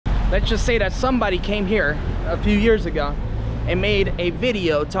let's just say that somebody came here a few years ago and made a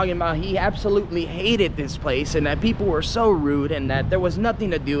video talking about he absolutely hated this place and that people were so rude and that there was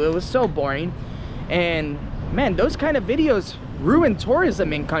nothing to do. It was so boring. And man, those kind of videos ruin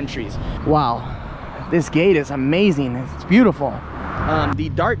tourism in countries. Wow, this gate is amazing. It's beautiful. The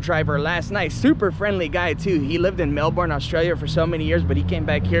dart driver last night, super friendly guy too. He lived in Melbourne, Australia for so many years, but he came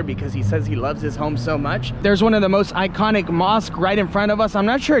back here because he says he loves his home so much. There's one of the most iconic mosques right in front of us. I'm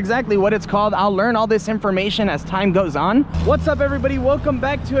not sure exactly what it's called. I'll learn all this information as time goes on. What's up, everybody? Welcome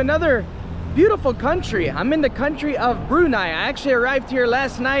back to another beautiful country. I'm in the country of Brunei. I actually arrived here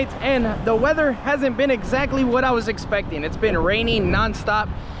last night and the weather hasn't been exactly what I was expecting. It's been raining non-stop.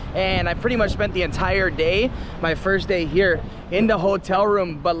 And I pretty much spent the entire day, my first day here, in the hotel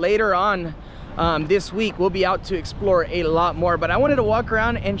room. But later on this week, we'll be out to explore a lot more. But I wanted to walk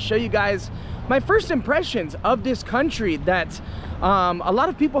around and show you guys my first impressions of this country that a lot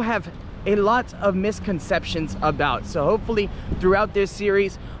of people have a lot of misconceptions about. So hopefully throughout this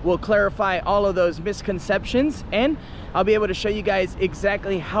series, we'll clarify all of those misconceptions and I'll be able to show you guys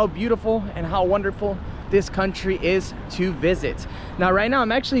exactly how beautiful and how wonderful this country is to visit. Now right now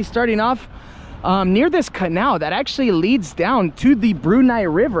I'm actually starting off near this canal that actually leads down to the Brunei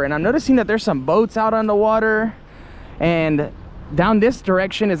River, and I'm noticing that there's some boats out on the water, and down this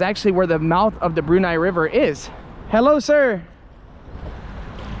direction is actually where the mouth of the Brunei River is. Hello, sir.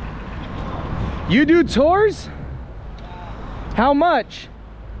 You do tours? How much?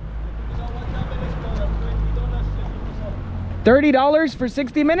 $30 for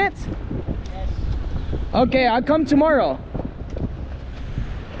 60 minutes? Okay, I'll come tomorrow.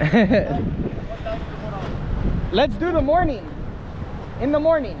 Let's do the morning. In the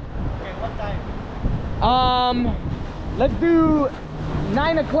morning. Okay, what time? Let's do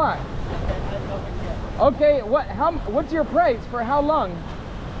 9 o'clock. Okay, what's your price for how long?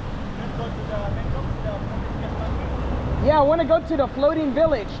 Let's go to the main road, Yeah, I want to go to the floating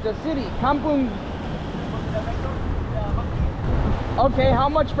village, the city, Kampung. Okay, how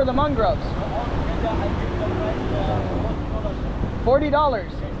much for the mangroves?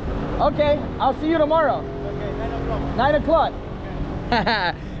 $40. Okay, I'll see you tomorrow. Okay, 9 o'clock. 9 o'clock.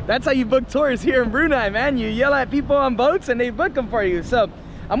 Okay. That's how you book tours here in Brunei, man. You yell at people on boats and they book them for you. So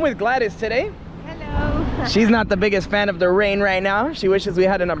I'm with Gladys today. Hello. She's not the biggest fan of the rain right now. She wishes we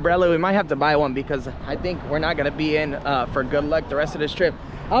had an umbrella. We might have to buy one because I think we're not going to be in for good luck the rest of this trip.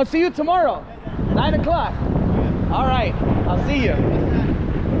 I'll see you tomorrow, 9 o'clock. All right, I'll see you.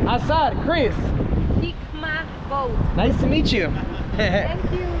 Assad, Chris. Hikmah boat. Nice to meet you.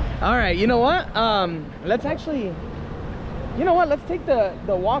 Thank you. All right, you know what? Let's actually, you know what? Let's take the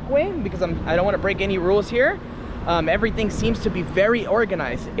walkway because I don't want to break any rules here. Everything seems to be very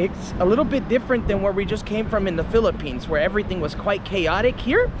organized. It's a little bit different than where we just came from in the Philippines, where everything was quite chaotic.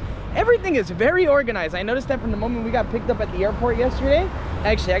 Here, everything is very organized. I noticed that from the moment we got picked up at the airport yesterday.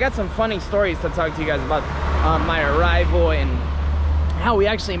 Actually, I got some funny stories to talk to you guys about my arrival and how we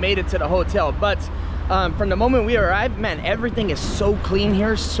actually made it to the hotel. But from the moment we arrived, man, everything is so clean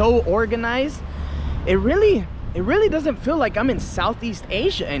here, so organized. It really doesn't feel like I'm in Southeast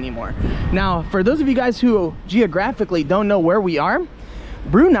Asia anymore. Now, for those of you guys who geographically don't know where we are,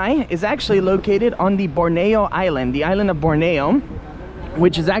 Brunei is actually located on the Borneo Island, the island of Borneo,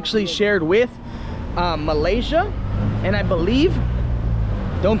 which is actually shared with Malaysia, and I believe,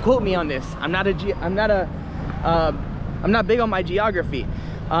 don't quote me on this, I'm not big on my geography,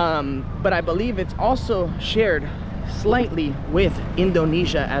 but I believe it's also shared slightly with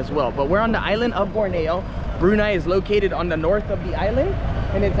Indonesia as well. But we're on the island of Borneo. Brunei is located on the north of the island,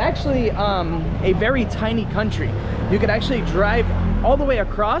 and it's actually a very tiny country. You could actually drive all the way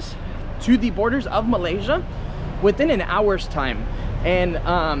across to the borders of Malaysia within an hour's time. And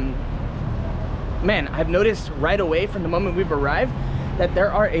man, I've noticed right away from the moment we've arrived that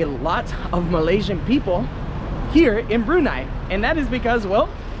there are a lot of Malaysian people here in Brunei, and that is because, well,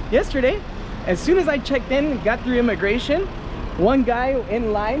 yesterday as soon as I checked in, got through immigration, one guy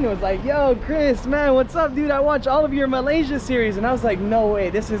in line was like, yo, Chris, man, what's up, dude? I watch all of your Malaysia series. And I was like, no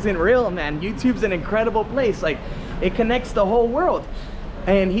way, this isn't real, man. YouTube's an incredible place. Like, it connects the whole world.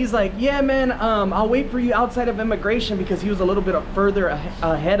 And he's like, yeah, man, I'll wait for you outside of immigration, because he was a little bit further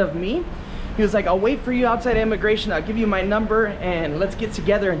ahead of me. He was like, I'll wait for you outside of immigration. I'll give you my number and let's get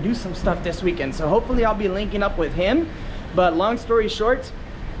together and do some stuff this weekend. So hopefully I'll be linking up with him. But long story short,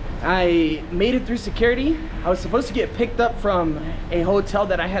 I made it through security. I was supposed to get picked up from a hotel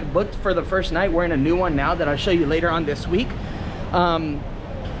that I had booked for the first night. We're in a new one now that I'll show you later on this week. And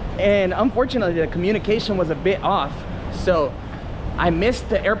unfortunately, the communication was a bit off. So I missed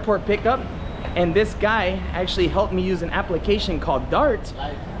the airport pickup, and this guy actually helped me use an application called Dart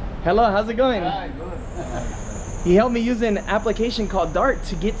Hello, how's it going? Hi, good. He helped me use an application called Dart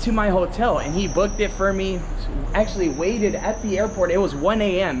to get to my hotel, and he booked it for me. Actually waited at the airport. It was 1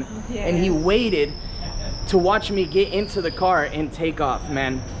 a.m. and he waited to watch me get into the car and take off,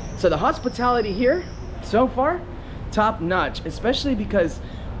 man. So the hospitality here so far, top notch, especially because,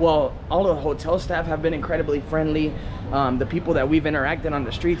 well, all the hotel staff have been incredibly friendly. The people that we've interacted on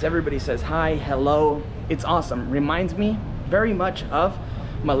the streets, everybody says hi, hello. It's awesome. Reminds me very much of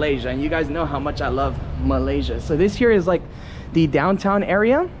Malaysia, and you guys know how much I love Malaysia. So this here is like the downtown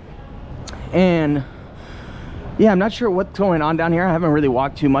area, and yeah, I'm not sure what's going on down here. I haven't really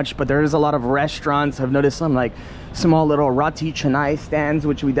walked too much, but there is a lot of restaurants. I've noticed some like small little roti canai stands,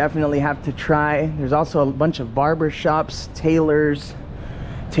 which we definitely have to try. There's also a bunch of barber shops, tailors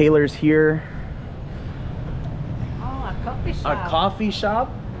here. Oh, a coffee shop. A coffee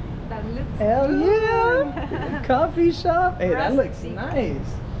shop. That looks Hell good. yeah. Coffee shop. Hey, that looks Rustic. nice.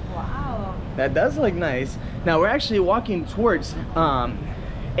 Wow. That does look nice. Now we're actually walking towards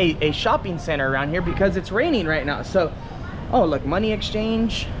a shopping center around here because it's raining right now. So, oh look, money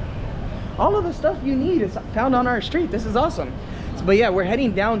exchange. All of the stuff you need is found on our street. This is awesome. But yeah, we're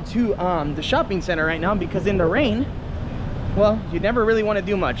heading down to the shopping center right now because in the rain, well, you never really want to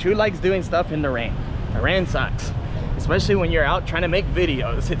do much. Who likes doing stuff in the rain? The rain sucks. Especially when you're out trying to make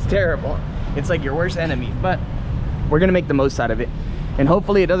videos. It's terrible. It's like your worst enemy. But we're gonna make the most out of it. And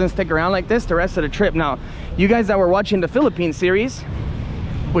hopefully it doesn't stick around like this the rest of the trip. Now, you guys that were watching the Philippines series,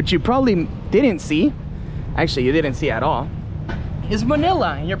 which you probably didn't see, actually you didn't see at all, is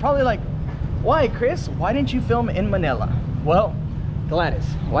Manila. And you're probably like, why, Chris? Why didn't you film in Manila? Well, Gladys,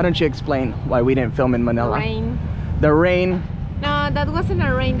 why don't you explain why we didn't film in Manila? Rain. The rain. No, that wasn't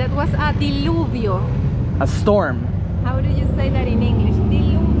a rain. That was a diluvio. A storm. How do you say that in English?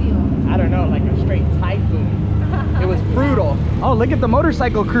 Diluvio. I don't know, like a straight typhoon. It was brutal. Oh, look at the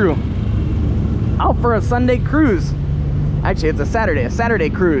motorcycle crew. Out for a Sunday cruise. Actually, it's a Saturday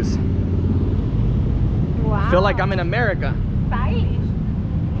cruise. Wow. Feel like I'm in America. Stylish.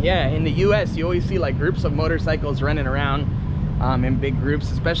 Yeah, in the US, you always see like groups of motorcycles running around in big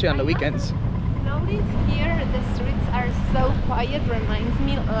groups, especially on the weekends. Notice here the streets are so quiet. Reminds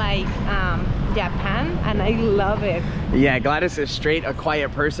me like Japan, and I love it. Yeah, Gladys is straight a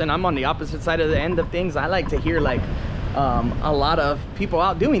quiet person. I'm on the opposite side of the end of things. I like to hear like a lot of people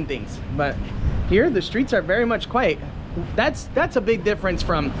out doing things, but here the streets are very much quiet. That's a big difference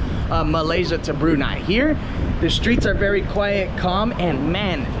from Malaysia to Brunei. Here the streets are very quiet, calm, and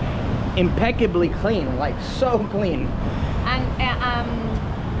man, impeccably clean, like so clean. And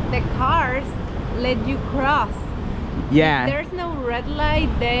the cars let you cross. Yeah, There's no red light,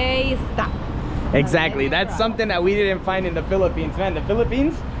 they stop. exactly. Let you That's cross. something that we didn't find in the Philippines. Man, the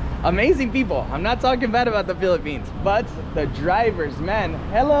Philippines, amazing people. I'm not talking bad about the Philippines, but the drivers, man,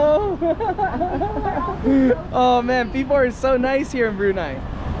 hello. Oh man, people are so nice here in Brunei.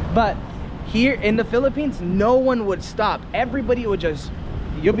 But here in the Philippines, no one would stop. Everybody would just,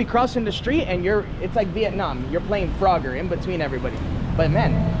 you'll be crossing the street and it's like Vietnam. You're playing Frogger in between everybody. But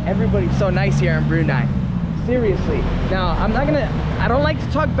man, everybody's so nice here in Brunei. Seriously. Now, I don't like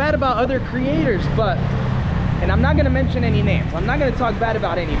to talk bad about other creators, but, and I'm not gonna mention any names. I'm not gonna talk bad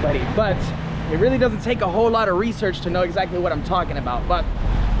about anybody, but it really doesn't take a whole lot of research to know exactly what I'm talking about. But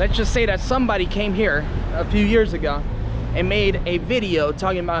let's just say that somebody came here a few years ago and made a video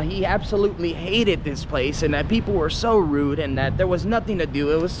talking about he absolutely hated this place and that people were so rude and that there was nothing to do.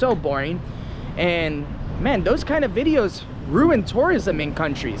 It was so boring. And man, those kind of videos ruin tourism in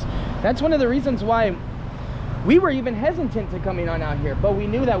countries. That's one of the reasons why we were even hesitant to coming on out here, but we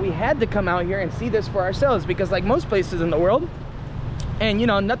knew that we had to come out here and see this for ourselves, because like most places in the world, and you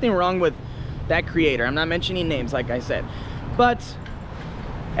know, nothing wrong with that creator, I'm not mentioning names like I said, but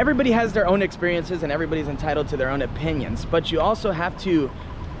everybody has their own experiences and everybody's entitled to their own opinions. But you also have to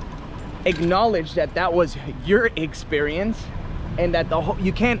acknowledge that that was your experience, and that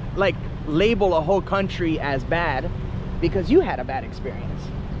you can't like label a whole country as bad because you had a bad experience,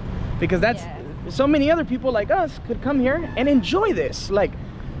 because that's so many other people like us could come here and enjoy this. Like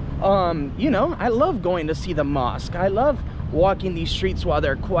you know, I love going to see the mosque. I love walking these streets while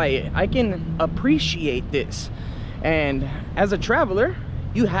they're quiet. I can appreciate this. And as a traveler,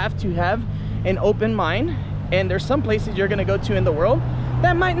 you have to have an open mind, and there's some places you're gonna go to in the world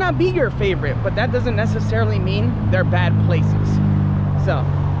that might not be your favorite, but that doesn't necessarily mean they're bad places. So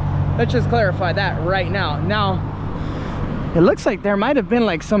let's just clarify that right now. Now, it looks like there might have been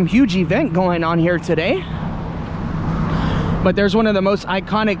like some huge event going on here today, but there's one of the most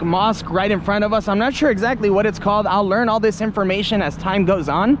iconic mosques right in front of us. I'm not sure exactly what it's called. I'll learn all this information as time goes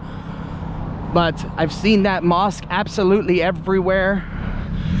on, but I've seen that mosque absolutely everywhere.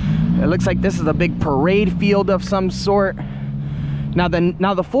 It looks like this is a big parade field of some sort. Now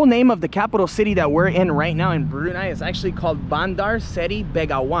the full name of the capital city that we're in right now in Brunei is actually called Bandar Seri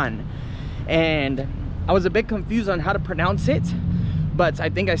Begawan. And I was a bit confused on how to pronounce it, but I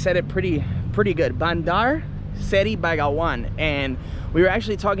think I said it pretty good. Bandar Seri Begawan. And we were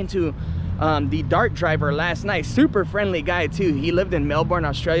actually talking to the dart driver last night. Super friendly guy too. He lived in Melbourne,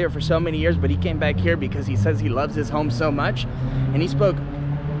 Australia for so many years, but he came back here because he says he loves his home so much. And he spoke,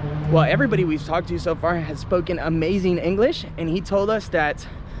 well, everybody we've talked to so far has spoken amazing English, and he told us that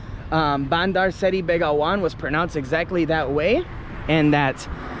Bandar Seri Begawan was pronounced exactly that way, and that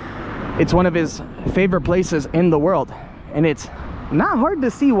it's one of his favorite places in the world. And it's not hard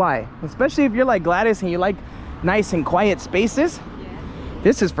to see why, especially if you're like Gladys and you like nice and quiet spaces. Yes.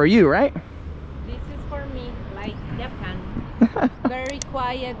 This is for you, right? This is for me, like Japan. Very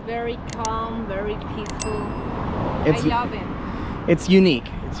quiet, very calm, very peaceful. I love it. It's unique.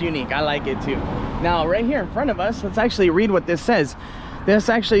 It's unique. I like it too. Now, right here in front of us, let's actually read what this says. This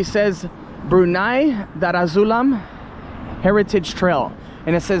actually says Brunei Darussalam Heritage Trail.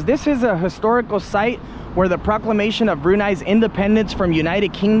 And it says this is a historical site where the proclamation of Brunei's independence from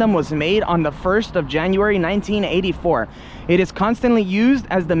United Kingdom was made on the 1st of January 1984. It is constantly used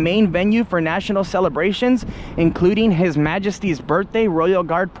as the main venue for national celebrations, including His Majesty's birthday, Royal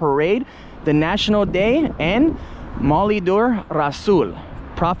Guard Parade, the National Day, and Maulidur Rasul,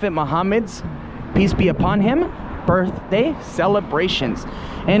 Prophet Muhammad's, peace be upon him, birthday celebrations.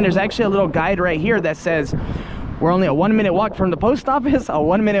 And there's actually a little guide right here that says we're only a 1-minute walk from the post office, a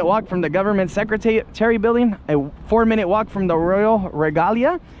 1-minute walk from the government secretary building, a 4-minute walk from the Royal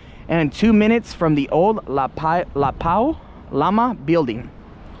Regalia, and 2 minutes from the old Lapau Lama building.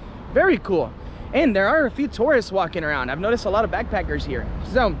 Very cool. And there are a few tourists walking around. I've noticed a lot of backpackers here.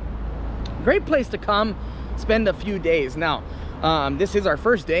 So, great place to come spend a few days. Now, this is our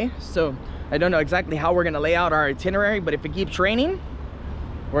first day, so I don't know exactly how we're gonna lay out our itinerary, but if it keeps raining,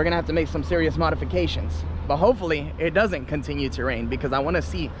 we're gonna have to make some serious modifications. But hopefully it doesn't continue to rain, because I want to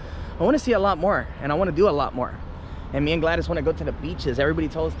see a lot more, and I want to do a lot more. And me and Gladys want to go to the beaches. Everybody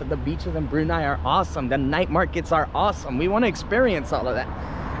told us that the beaches in Brunei are awesome. The night markets are awesome. We want to experience all of that.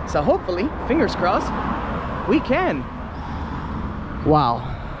 So hopefully, fingers crossed, we can. Wow,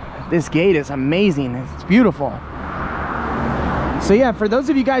 this gate is amazing. It's beautiful. So yeah, for those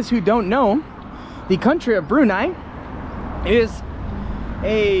of you guys who don't know, the country of Brunei is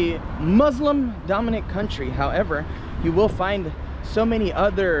a Muslim dominant country. However, you will find so many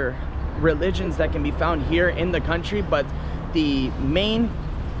other religions that can be found here in the country, but the main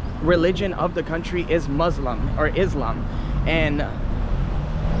religion of the country is Muslim or Islam, and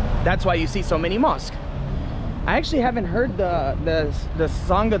that's why you see so many mosques. I actually haven't heard the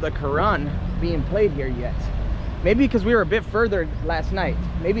song of the Quran being played here yet. Maybe because we were a bit further last night.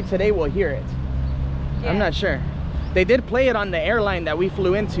 Maybe today we'll hear it. Yeah. I'm not sure. They did play it on the airline that we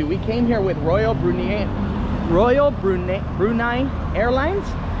flew into. We came here with Royal Brunei Airlines,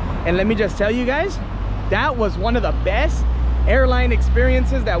 and let me just tell you guys, that was one of the best airline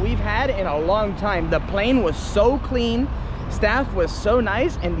experiences that we've had in a long time. The plane was so clean, staff was so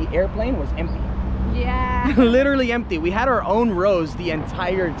nice, and the airplane was empty. Yeah. Literally empty. We had our own rows the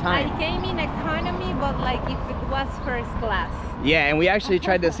entire time. I came in economy, but like if it was first class. Yeah, and we actually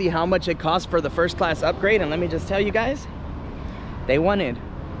tried to see how much it cost for the first class upgrade, and let me just tell you guys, they wanted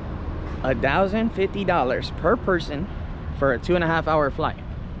 $1,050 per person for a 2.5-hour flight.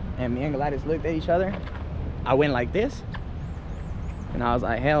 And me and Gladys looked at each other. I went like this, and I was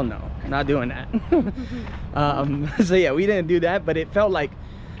like, hell no, not doing that. So yeah, we didn't do that, but it felt like,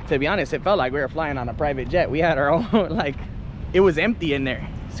 to be honest, it felt like we were flying on a private jet. We had our own, like, it was empty in there.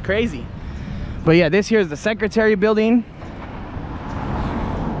 It's crazy. But yeah, this here is the secretary building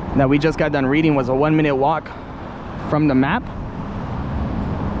that we just got done reading. Was a 1-minute walk from the map.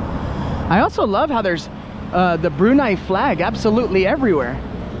 I also love how there's the Brunei flag absolutely everywhere.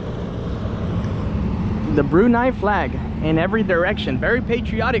 The Brunei flag in every direction. Very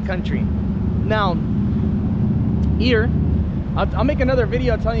patriotic country. Now, here, I'll make another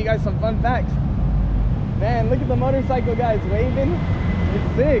video telling you guys some fun facts. Man, look at the motorcycle guys waving.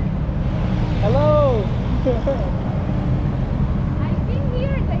 It's sick. Hello. I think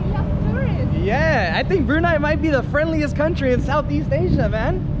here they love tourists. Yeah, I think Brunei might be the friendliest country in Southeast Asia,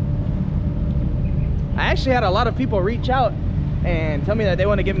 man. I actually had a lot of people reach out and tell me that they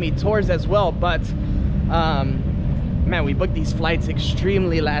want to give me tours as well, but man, we booked these flights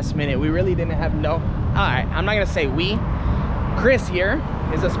extremely last minute. We really didn't have alright, I'm not gonna say we. Chris here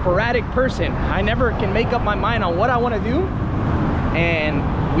is a sporadic person. I never can make up my mind on what I want to do, and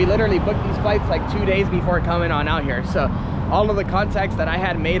we literally booked these flights like 2 days before coming on out here. So all of the contacts that I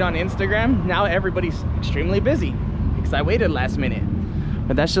had made on Instagram, now everybody's extremely busy because I waited last minute.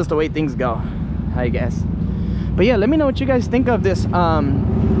 But that's just the way things go, I guess. But yeah, let me know what you guys think of this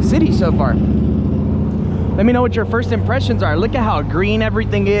city so far. Let me know what your first impressions are. Look at how green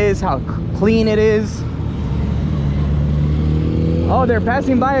everything is, how clean it is. Oh, they're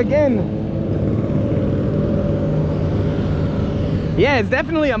passing by again. Yeah, it's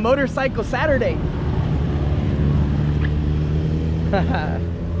definitely a motorcycle Saturday.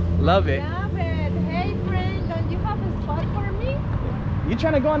 Love it. Love it. Hey friend, don't you have a spot for me? You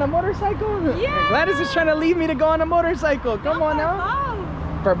trying to go on a motorcycle? Yeah. Gladys is trying to leave me to go on a motorcycle. Come on now.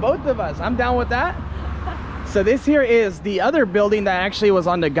 Both. For both of us. I'm down with that. So this here is the other building that actually was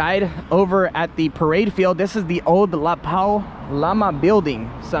on the guide over at the parade field. This is the old Lapau Lama building.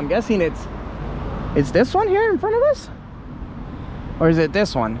 So I'm guessing it's this one here in front of us? Or is it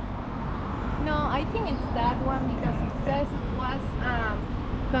this one? No, I think it's that one because it says it was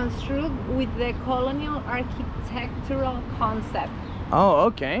constructed with the colonial architectural concept. Oh,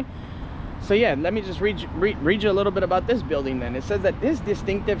 okay. So yeah, let me just read you a little bit about this building then. It says that this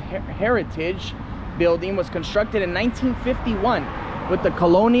distinctive heritage building was constructed in 1951 with the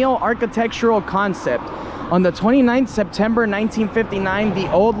colonial architectural concept. On the 29th September 1959, the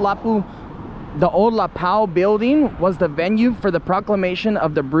old Lapau building was the venue for the proclamation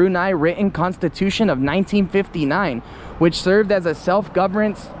of the Brunei written constitution of 1959, which served as a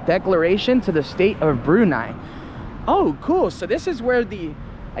self-governance declaration to the state of Brunei. Oh, cool. So this is where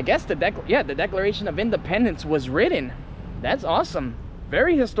I guess the Declaration of Independence was written. That's awesome.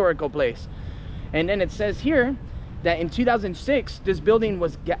 Very historical place. And then it says here that in 2006, this building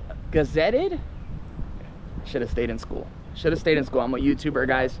was gazetted. Should have stayed in school. Should have stayed in school. I'm a YouTuber,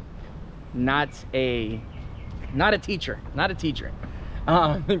 guys. Not a teacher. Not a teacher.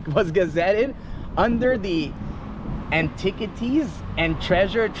 Was gazetted under the Antiquities and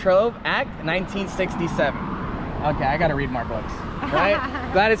Treasure Trove Act 1967. Okay, I gotta read more books, right?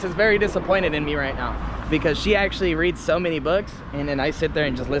 Gladys is very disappointed in me right now because she actually reads so many books and then I sit there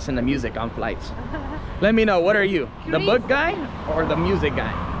and just listen to music on flights. Let me know, what are you? The book guy or the music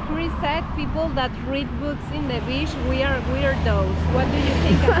guy? Chris said people that read books in the beach, we are weirdos. What do you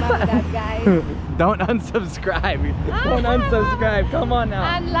think about that, guys? Don't unsubscribe. Don't unsubscribe. Come on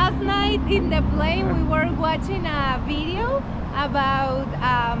now. And last night in the plane, we were watching a video about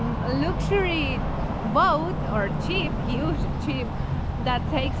luxury boat or huge ship that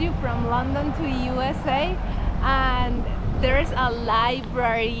takes you from London to USA, and there's a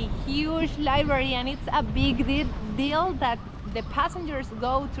library, huge library, and it's a big deal that the passengers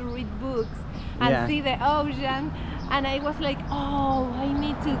go to read books and see the ocean. And I was like, oh, I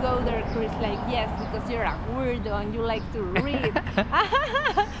need to go there. Chris like, yes, because you're a weirdo and you like to read.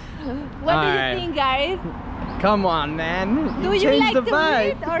 What do you think, guys? Come on, man. Do you like to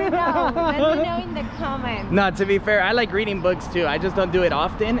read or no? Let me know in the comments. No, to be fair, I like reading books too. I just don't do it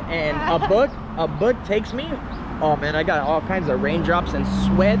often. And a book takes me, oh man, I got all kinds of raindrops and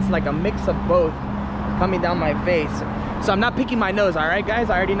sweats, like a mix of both coming down my face. So I'm not picking my nose, all right, guys?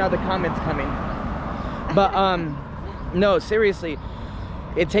 I already know the comments coming. But no, seriously,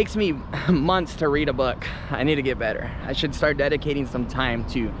 it takes me months to read a book. I need to get better. I should start dedicating some time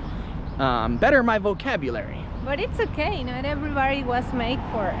to better my vocabulary. But it's okay, not everybody was made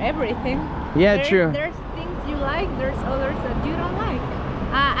for everything. Yeah, true. There's things you like, there's others that you don't like.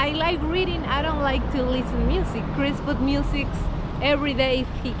 I like reading, I don't like to listen to music. Chris put music every day if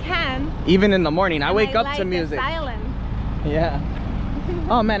he can. Even in the morning, I wake up to music. Silent. Yeah.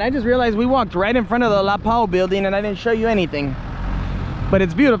 Oh man, I just realized we walked right in front of the Lapau building and I didn't show you anything. But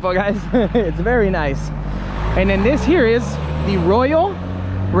it's beautiful, guys. It's very nice. And then this here is the Royal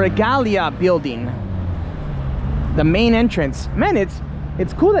Regalia building. The main entrance. Man, it's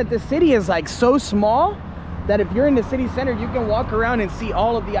cool that this city is like so small that if you're in the city center, you can walk around and see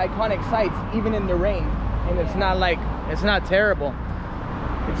all of the iconic sites, even in the rain. And it's not like, it's not terrible.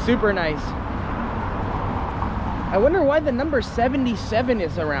 It's super nice. I wonder why the number 77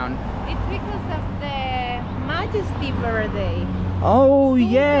 is around. It's because of the Majesty birthday. Oh,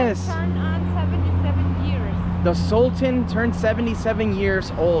 yes. Turned on 77 years. The Sultan turned 77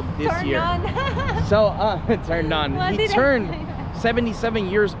 years old this year. So, turned on. He turned 77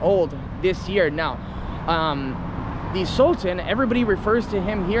 years old this year. Now, the Sultan, everybody refers to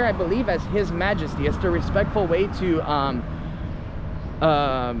him here, I believe, as His Majesty. It's the respectful way to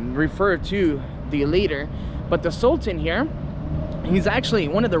refer to the leader. But the Sultan here, he's actually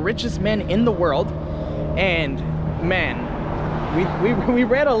one of the richest men in the world. And man, we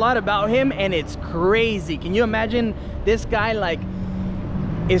read a lot about him and it's crazy. Can you imagine this guy like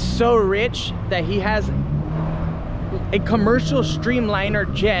is so rich that he has a commercial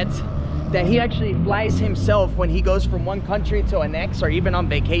streamliner jet that he actually flies himself when he goes from one country to the next, or even on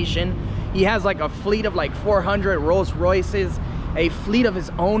vacation. He has like a fleet of like 400 Rolls Royces, a fleet of his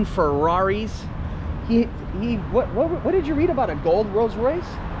own Ferraris. What did you read about a gold Rolls Royce?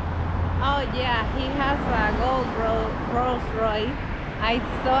 Oh yeah, he has a gold Rolls Royce. I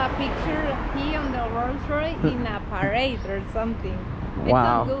saw a picture he on the Rolls Royce in a parade or something.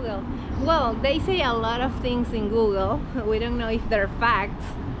 Wow. It's on Google. Well, they say a lot of things in Google. We don't know if they're facts,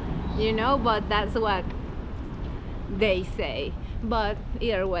 you know, but that's what they say. But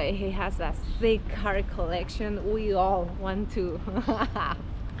either way, he has a sick car collection we all want to have.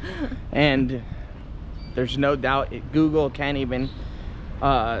 And there's no doubt Google can't even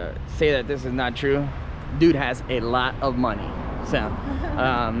say that this is not true. Dude has a lot of money. So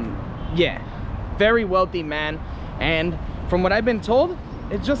yeah, very wealthy man. And from what I've been told,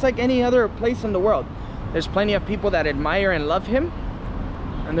 it's just like any other place in the world. There's plenty of people that admire and love him,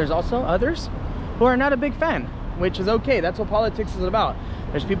 and there's also others who are not a big fan, which is okay. That's what politics is about.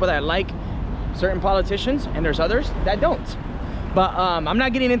 There's people that like certain politicians, and there's others that don't. But I'm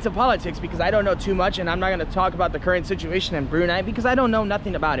not getting into politics because I don't know too much, and I'm not going to talk about the current situation in Brunei because I don't know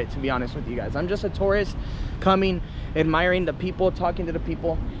nothing about it, to be honest with you guys. I'm just a tourist coming, admiring the people, talking to the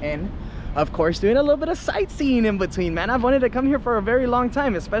people, and of course doing a little bit of sightseeing in between, man. I've wanted to come here for a very long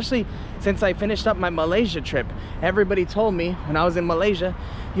time, especially since I finished up my Malaysia trip. Everybody told me when I was in Malaysia,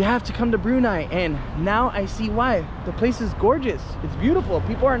 you have to come to Brunei, and now I see why. The place is gorgeous, it's beautiful,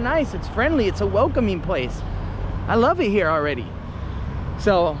 people are nice, it's friendly, it's a welcoming place. I love it here already.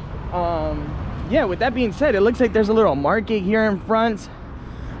 So yeah, with that being said, it looks like there's a little market here in front.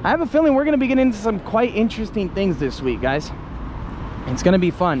 I have a feeling we're gonna be getting into some quite interesting things this week, guys. It's gonna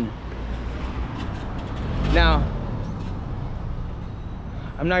be fun. Now,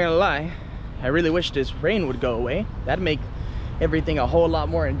 I'm not gonna lie, I really wish this rain would go away. That'd make everything a whole lot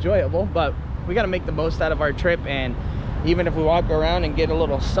more enjoyable, but we gotta make the most out of our trip, and even if we walk around and get a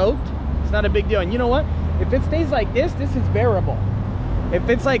little soaked, it's not a big deal. And you know what? If it stays like this is bearable. If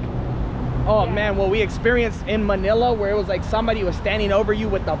it's like, oh man, what we experienced in Manila, where it was like somebody was standing over you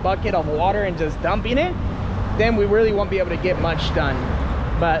with a bucket of water and just dumping it, then we really won't be able to get much done.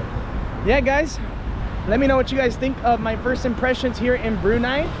 But yeah, guys, let me know what you guys think of my first impressions here in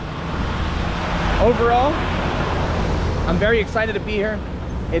Brunei. Overall, I'm very excited to be here.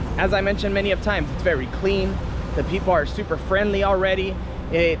 It's, as I mentioned many of times, it's very clean. The people are super friendly already.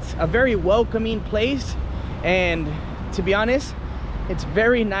 It's a very welcoming place, and to be honest, it's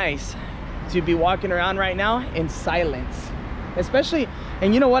very nice to be walking around right now in silence, especially.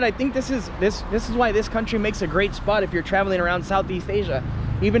 And you know what, I think this is why this country makes a great spot if you're traveling around Southeast Asia.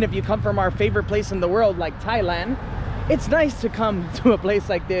 Even if you come from our favorite place in the world like Thailand, it's nice to come to a place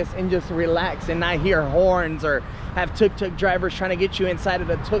like this and just relax and not hear horns or have tuk-tuk drivers trying to get you inside of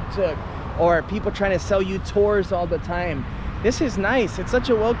the tuk-tuk, or people trying to sell you tours all the time. This is nice. It's such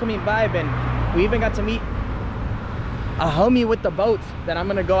a welcoming vibe, and we even got to meet a homie with the boat that I'm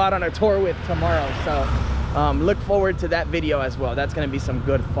gonna go out on a tour with tomorrow. So look forward to that video as well. That's gonna be some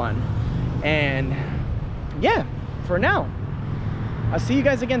good fun. And yeah, for now, I'll see you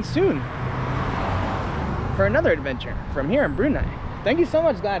guys again soon for another adventure from here in Brunei. Thank you so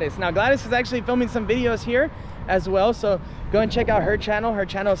much, Gladys. Now Gladys is actually filming some videos here as well, so go and check out her channel. Her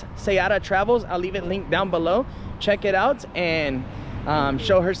channel's Sayada Travels. I'll leave it linked down below. Check it out and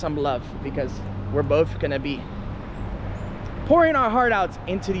show her some love, because we're both gonna be pouring our heart out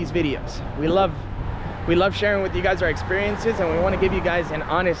into these videos. We love sharing with you guys our experiences, and we want to give you guys an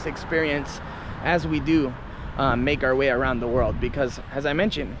honest experience as we do make our way around the world. Because as I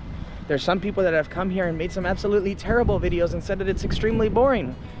mentioned, there's some people that have come here and made some absolutely terrible videos and said that it's extremely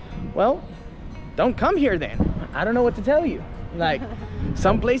boring. Well, don't come here then. I don't know what to tell you. Like,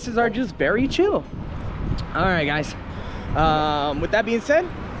 some places are just very chill. All right, guys, with that being said,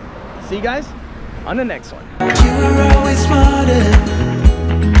 see you guys on the next one.